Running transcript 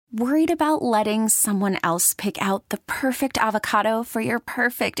Worried about letting someone else pick out the perfect avocado for your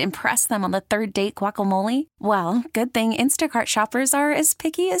perfect impress them on the third date guacamole? Well, good thing Instacart shoppers are as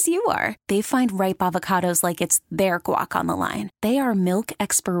picky as you are. They find ripe avocados like it's their guac on the line. They are milk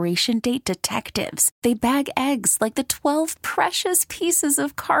expiration date detectives. They bag eggs like the 12 precious pieces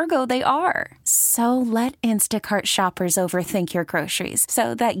of cargo they are. So let Instacart shoppers overthink your groceries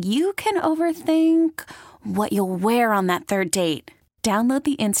so that you can overthink what you'll wear on that third date. Download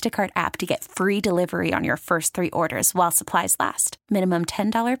the Instacart app to get free delivery on your first 3 orders while supplies last. Minimum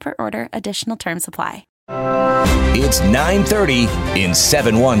 $10 per order. Additional terms apply. It's 930 in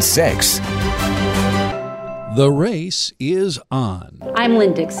 716. The race is on. I'm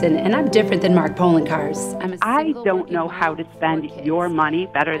Lynn Dixon, and I'm different than Mark Poloncarz. I don't know how to spend your money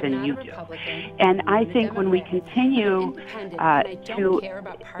better than you do. And I think when we continue to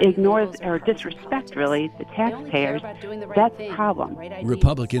ignore or disrespect, really, the taxpayers, that's a problem.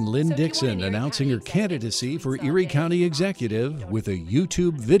 Republican Lynn Dixon announcing her candidacy for Erie County Executive with a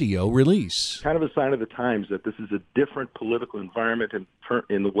YouTube video release. Kind of a sign of the times that this is a different political environment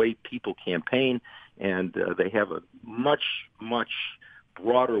in the way people campaign. And they have a much, much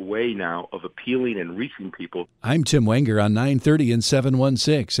broader way now of appealing and reaching people. I'm Tim Wenger on 930 in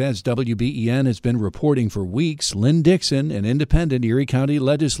 716. As WBEN has been reporting for weeks, Lynn Dixon, an independent Erie County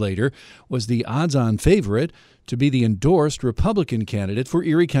legislator, was the odds-on favorite to be the endorsed Republican candidate for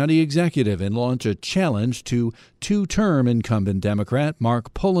Erie County Executive and launch a challenge to two-term incumbent Democrat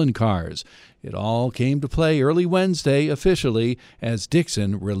Mark Poloncarz. It all came to play early Wednesday officially as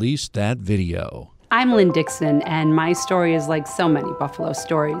Dixon released that video. I'm Lynn Dixon, and my story is like so many Buffalo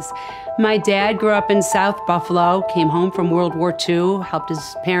stories. My dad grew up in South Buffalo, came home from World War II, helped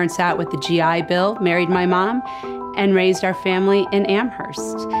his parents out with the GI Bill, married my mom, and raised our family in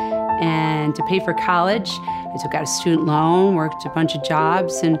Amherst. And to pay for college, I took out a student loan, worked a bunch of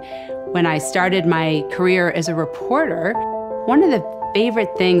jobs, and when I started my career as a reporter, one of the favorite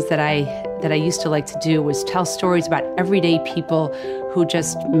things that I used to like to do was tell stories about everyday people who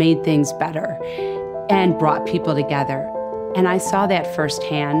just made things better and brought people together. And I saw that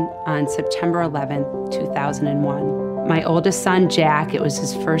firsthand on September 11th, 2001. My oldest son, Jack, it was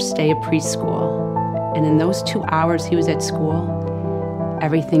his first day of preschool. And in those 2 hours he was at school,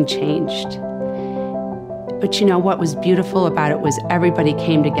 everything changed. But you know what was beautiful about it was everybody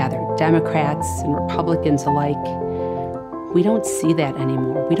came together, Democrats and Republicans alike. We don't see that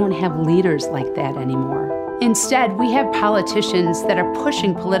anymore. We don't have leaders like that anymore. Instead, we have politicians that are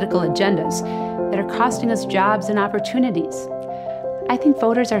pushing political agendas that are costing us jobs and opportunities. I think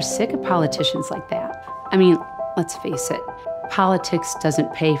voters are sick of politicians like that. I mean, let's face it, politics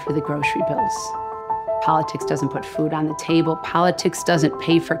doesn't pay for the grocery bills. Politics doesn't put food on the table. Politics doesn't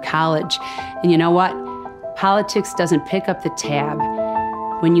pay for college. And you know what? Politics doesn't pick up the tab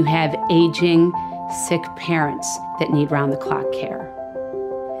when you have aging, sick parents that need round-the-clock care.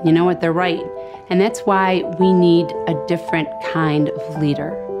 You know what? They're right. And that's why we need a different kind of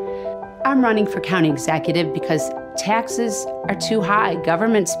leader. I'm running for county executive because taxes are too high.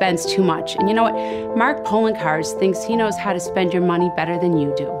 Government spends too much. And you know what? Mark Poloncarz thinks he knows how to spend your money better than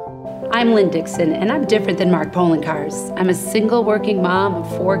you do. I'm Lynn Dixon, and I'm different than Mark Poloncarz. I'm a single working mom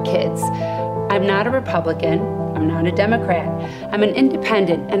of 4 kids. I'm not a Republican. I'm not a Democrat. I'm an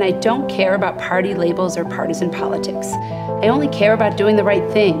independent, and I don't care about party labels or partisan politics. I only care about doing the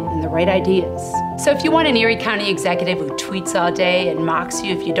right thing and the right ideas. So if you want an Erie County executive who tweets all day and mocks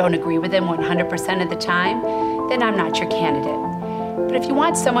you if you don't agree with him 100% of the time, then I'm not your candidate. But if you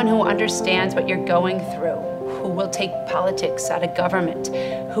want someone who understands what you're going through, who will take politics out of government,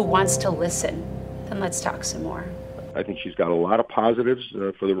 who wants to listen, then let's talk some more. I think she's got a lot of positives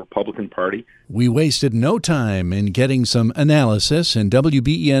for the Republican Party. We wasted no time in getting some analysis, and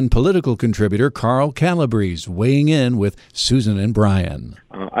WBEN political contributor Carl Calabrese weighing in with Susan and Brian.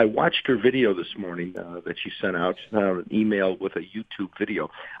 I watched her video this morning that she sent out. She sent out an email with a YouTube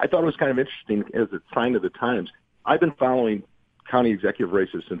video. I thought it was kind of interesting as a sign of the times. I've been following county executive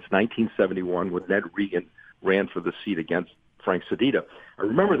races since 1971 when Ned Regan ran for the seat against Frank Sedita. I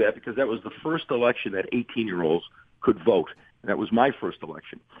remember that because that was the first election that 18-year-olds could vote. And that was my first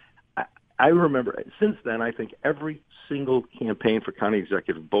election. I remember, since then, I think every single campaign for county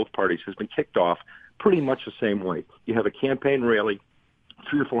executive, both parties, has been kicked off pretty much the same way. You have a campaign rally,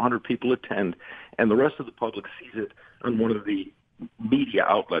 300 or 400 people attend, and the rest of the public sees it on one of the media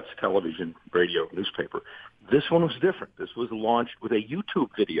outlets, television, radio, newspaper. This one was different. This was launched with a YouTube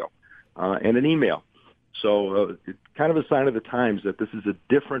video and an email. So it's kind of a sign of the times that this is a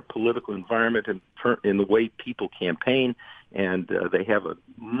different political environment in the way people campaign, and they have a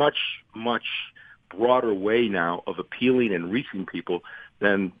much, much broader way now of appealing and reaching people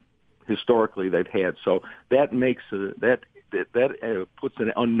than historically they've had. So that makes that puts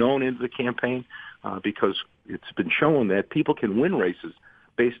an unknown into the campaign because it's been shown that people can win races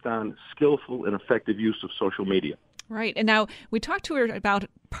based on skillful and effective use of social media. Right. And now we talked to her about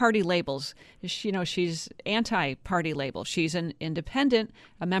party labels. She's anti-party label. She's an independent,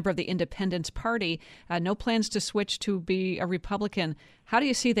 a member of the Independence Party. No plans to switch to be a Republican. How do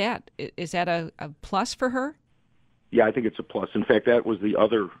you see that? Is that a plus for her? Yeah, I think it's a plus. In fact, that was the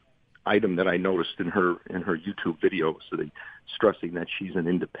other item that I noticed in her YouTube video, stressing that she's an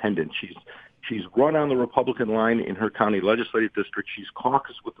independent. She's run on the Republican line in her county legislative district. She's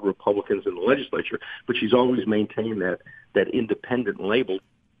caucused with the Republicans in the legislature, but she's always maintained that independent label.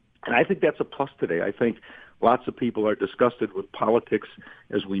 And I think that's a plus today. I think lots of people are disgusted with politics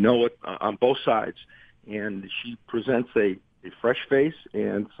as we know it on both sides. And she presents a fresh face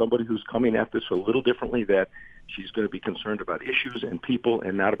and somebody who's coming at this a little differently, that she's going to be concerned about issues and people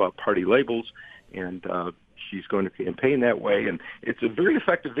and not about party labels. And she's going to campaign that way. And it's a very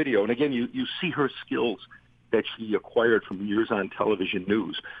effective video. And again, you see her skills that she acquired from years on television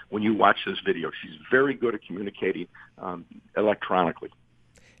news when you watch this video. She's very good at communicating electronically.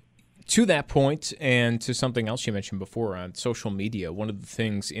 To that point, and to something else you mentioned before on social media, one of the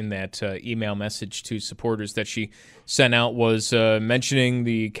things in that email message to supporters that she sent out was mentioning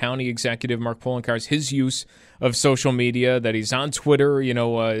the county executive, Mark Poloncarz, his use of social media, that he's on Twitter,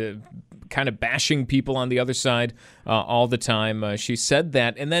 kind of bashing people on the other side all the time. She said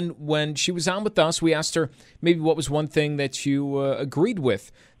that. And then when she was on with us, we asked her maybe what was one thing that you agreed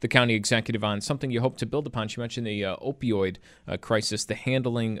with the county executive on, something you hope to build upon. She mentioned the opioid crisis, the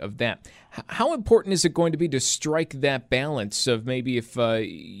handling of that. How important is it going to be to strike that balance of maybe if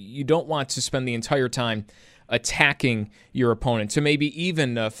you don't want to spend the entire time attacking your opponent, to maybe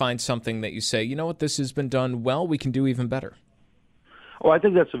even find something that you say, you know what, this has been done well, we can do even better? Well, I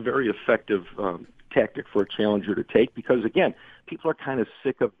think that's a very effective tactic for a challenger to take because, again, people are kind of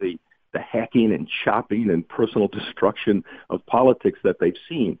sick of the hacking and chopping and personal destruction of politics that they've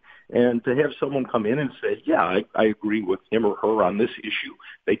seen. And to have someone come in and say, yeah, I agree with him or her on this issue.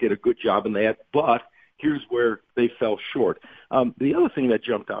 They did a good job in that, but here's where they fell short. The other thing that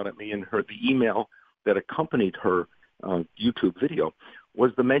jumped out at me in the email that accompanied her YouTube video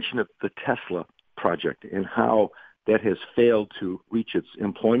was the mention of the Tesla project and how that has failed to reach its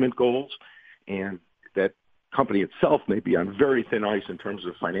employment goals, and that company itself may be on very thin ice in terms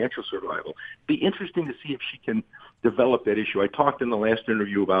of financial survival. Be interesting to see if she can develop that issue. I talked in the last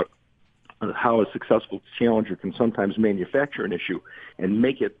interview about how a successful challenger can sometimes manufacture an issue and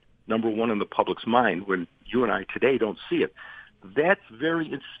make it number one in the public's mind when you and I today don't see it. That's very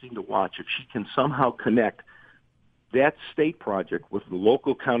interesting to watch. If she can somehow connect that state project with the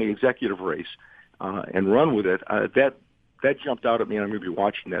local county executive race and run with it, that jumped out at me, and I'm going to be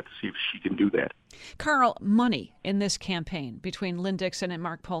watching that to see if she can do that. Carl, money in this campaign between Lynn Dixon and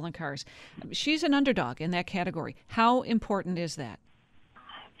Mark Poloncarz. She's an underdog in that category. How important is that?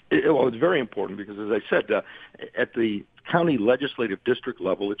 Well, it's very important because, as I said, at the county legislative district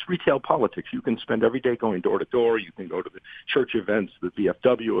level, it's retail politics. You can spend every day going door to door. You can go to the church events, the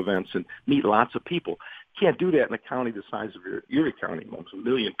VFW events, and meet lots of people. You can't do that in a county the size of Erie County, almost 1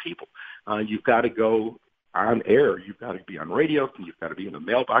 million people. You've got to go on air. You've got to be on radio. You've got to be in the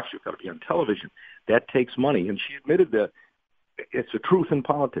mailbox. You've got to be on television. That takes money. And she admitted that it's a truth in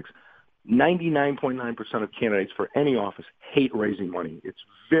politics. 99.9% of candidates for any office hate raising money. It's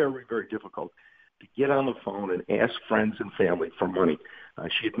very, very difficult to get on the phone and ask friends and family for money.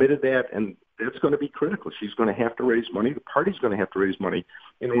 She admitted that, and that's going to be critical. She's going to have to raise money. The party's going to have to raise money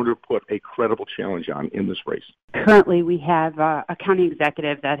in order to put a credible challenge on in this race. Currently, we have a county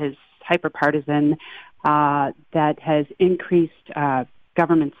executive that is hyper-partisan, that has increased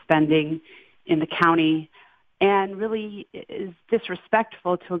government spending in the county and really is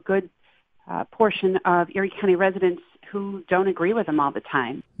disrespectful to a good portion of Erie County residents who don't agree with him all the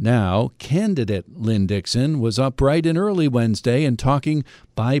time. Now, candidate Lynn Dixon was up bright and early Wednesday and talking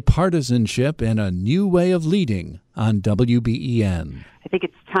bipartisanship and a new way of leading on WBEN. I think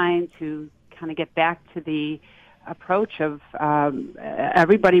it's time to kind of get back to the approach of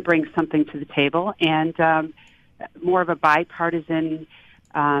everybody brings something to the table and more of a bipartisan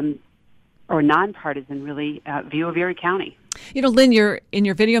or nonpartisan, really, view of Erie County. You know, Lynn, in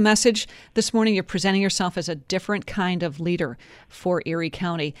your video message this morning, you're presenting yourself as a different kind of leader for Erie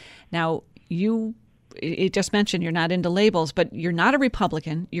County. Now, you just mentioned you're not into labels, but you're not a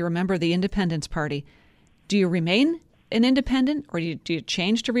Republican. You're a member of the Independence Party. Do you remain an independent, or do you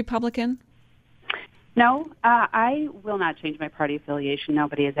change to Republican? No, I will not change my party affiliation.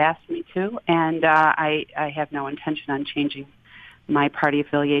 Nobody has asked me to, and I have no intention on changing my party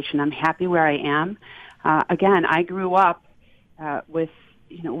affiliation. I'm happy where I am. Again, I grew up with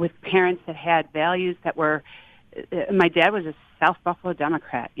parents that had values that were. My dad was a South Buffalo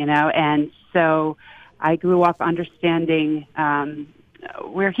Democrat, and so I grew up understanding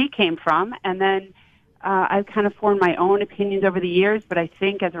where he came from, and then I've kind of formed my own opinions over the years. But I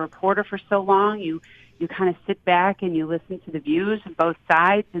think as a reporter for so long, you kind of sit back and you listen to the views of both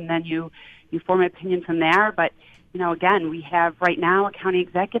sides, and then you form an opinion from there. But again, we have right now a county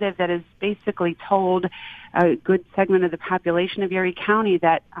executive that has basically told a good segment of the population of Erie County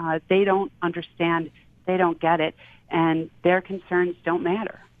that they don't understand, they don't get it, and their concerns don't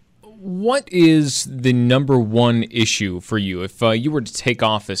matter. What is the number one issue for you? If you were to take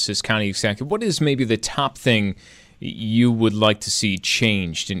office as county executive, what is maybe the top thing you would like to see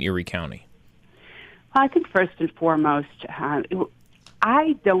changed in Erie County? Well, I think first and foremost,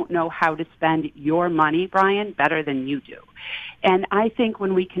 I don't know how to spend your money, Brian, better than you do. And I think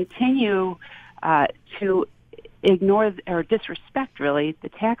when we continue to ignore or disrespect, really, the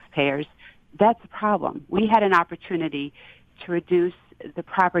taxpayers, that's a problem. We had an opportunity to reduce the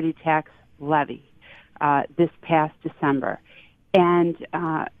property tax levy this past December. And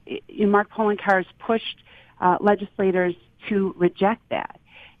Mark Poloncarz pushed legislators to reject that.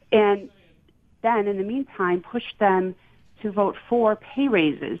 And then, in the meantime, pushed them to vote for pay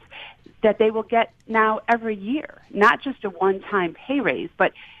raises that they will get now every year, not just a one-time pay raise,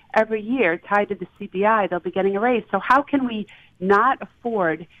 but every year tied to the CPI, they'll be getting a raise. So how can we not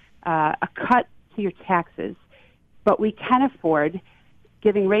afford a cut to your taxes, but we can afford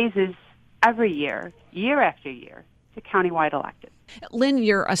giving raises every year, year after year, to countywide electeds? Lynn,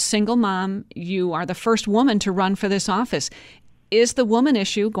 you're a single mom. You are the first woman to run for this office. Is the woman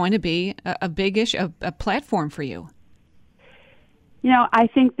issue going to be a big issue, a platform for you? I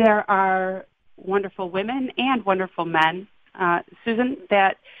think there are wonderful women and wonderful men, Susan,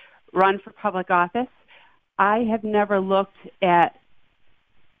 that run for public office. I have never looked at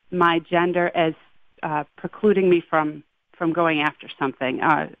my gender as precluding me from going after something,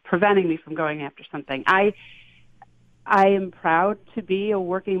 preventing me from going after something. I am proud to be a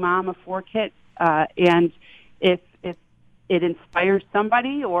working mom of 4 kids, and if it inspires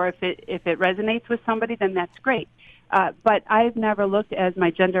somebody or if it resonates with somebody, then that's great. But I've never looked at my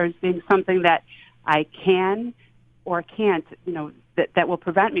gender as being something that I can or can't, that will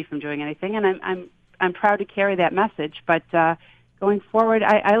prevent me from doing anything. And I'm proud to carry that message. But going forward,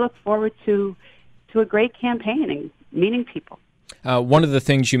 I look forward to a great campaign and meeting people. One of the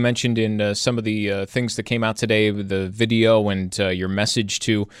things you mentioned in some of the things that came out today with the video and your message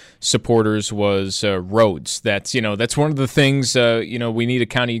to supporters was roads. That's one of the things, we need a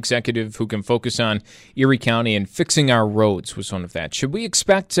county executive who can focus on Erie County, and fixing our roads was one of that. Should we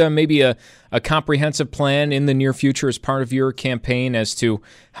expect maybe a comprehensive plan in the near future as part of your campaign as to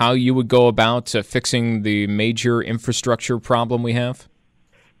how you would go about fixing the major infrastructure problem we have?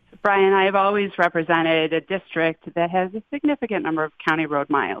 Brian, I have always represented a district that has a significant number of county road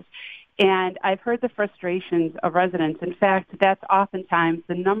miles. And I've heard the frustrations of residents. In fact, that's oftentimes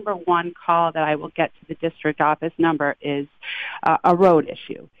the number one call that I will get to the district office number is a road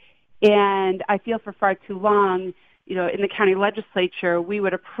issue. And I feel for far too long, in the county legislature, we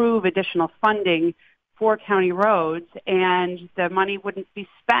would approve additional funding for county roads and the money wouldn't be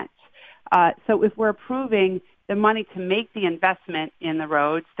spent. So if we're approving the money to make the investment in the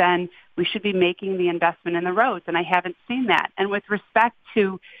roads, then we should be making the investment in the roads, and I haven't seen that. And with respect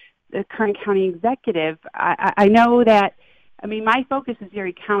to the current county executive, I know that, my focus is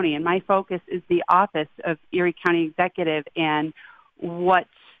Erie County, and my focus is the office of Erie County Executive and what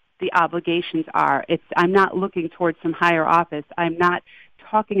the obligations are. I'm not looking towards some higher office. I'm not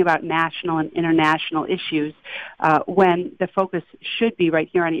talking about national and international issues when the focus should be right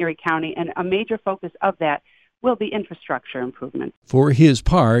here on Erie County, and a major focus of that will be infrastructure improvement. For his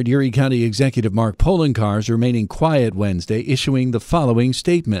part, Erie County Executive Mark Poloncarz remaining quiet Wednesday, issuing the following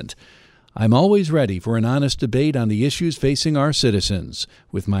statement. I'm always ready for an honest debate on the issues facing our citizens.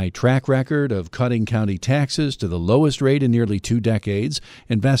 With my track record of cutting county taxes to the lowest rate in nearly 2 decades,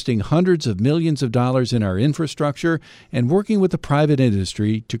 investing hundreds of millions of dollars in our infrastructure, and working with the private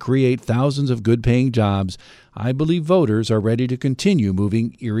industry to create thousands of good-paying jobs, I believe voters are ready to continue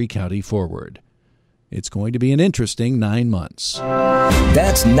moving Erie County forward. It's going to be an interesting 9 months.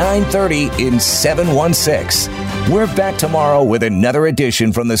 That's 930 in 716. We're back tomorrow with another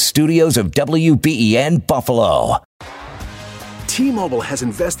edition from the studios of WBEN Buffalo. T-Mobile has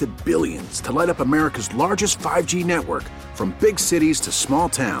invested billions to light up America's largest 5G network, from big cities to small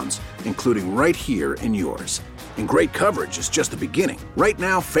towns, including right here in yours. And great coverage is just the beginning. Right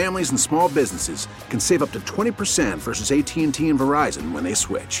now, families and small businesses can save up to 20% versus AT&T and Verizon when they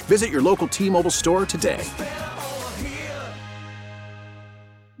switch. Visit your local T-Mobile store today.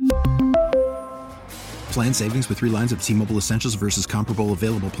 Plan savings with 3 lines of T-Mobile Essentials versus comparable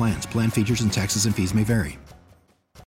available plans. Plan features and taxes and fees may vary.